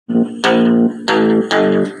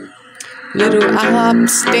Little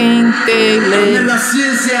ops think they lit,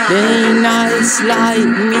 they ain't nice like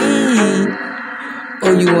me.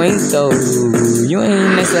 Oh, you ain't though, you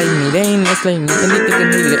ain't nice like me, they ain't nice like me. Anything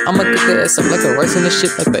can hate it, I'ma cook their ass up like a rice and the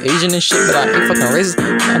shit, like the Asian and shit. But I ain't fucking racist,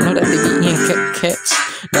 I know that they be eating cats.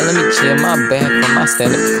 Now let me chill my back from my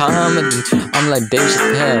stand-up comedy. I'm like Dave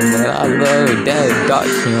Chappelle, man, I love that dark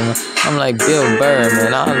humor. I'm like Bill Burr,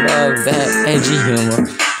 man, I love that edgy humor.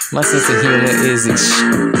 My sense of humor is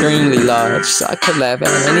extremely large, so I could laugh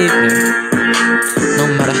at anything. No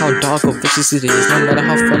matter how dark or vicious it is, no matter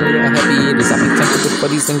how funny or happy it is, I be tempted with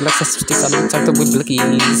buddies and blacks and sticks. I be tempted with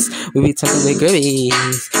blickies, we be tempted with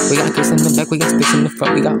gravies. We got clips in the back, we got sticks in the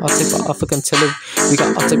front, we got all type of fucking artillery, we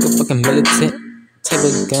got all type of fucking militant type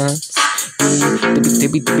of guns. They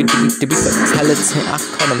be talented. I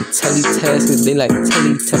call them telly-taskers. They like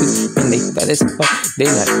telly-tubbies, and they fat as fuck. They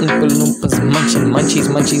like Oompa Loompas,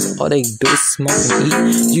 munchies. All they do is smoke and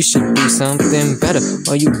eat. You should do something better.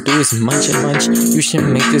 All you do is munch. You should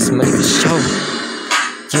make this money for sure.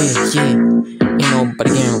 Yeah. Ain't nobody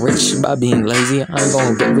getting rich by being lazy. I ain't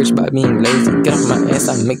gonna get rich by being lazy. Get off my ass,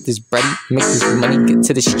 I make this bready, make this money, get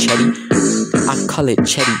to this chetty. I call it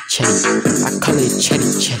chetty. I call it chetty.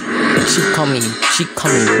 She call me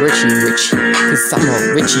Richie. Cause I'm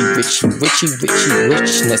a richness. I'm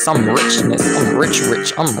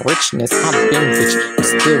richness. I've been rich, I'm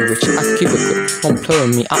still rich. I keep it quick, don't play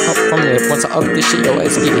with me. I up from there. Once I up this shit, your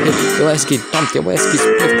ass get hit, your ass get dumped, your ass gets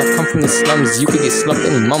spliffed. I come from the slums, you could get slumped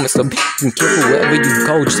any moment. So be careful wherever you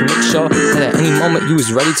go. Just make sure that at any moment you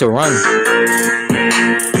is ready to run.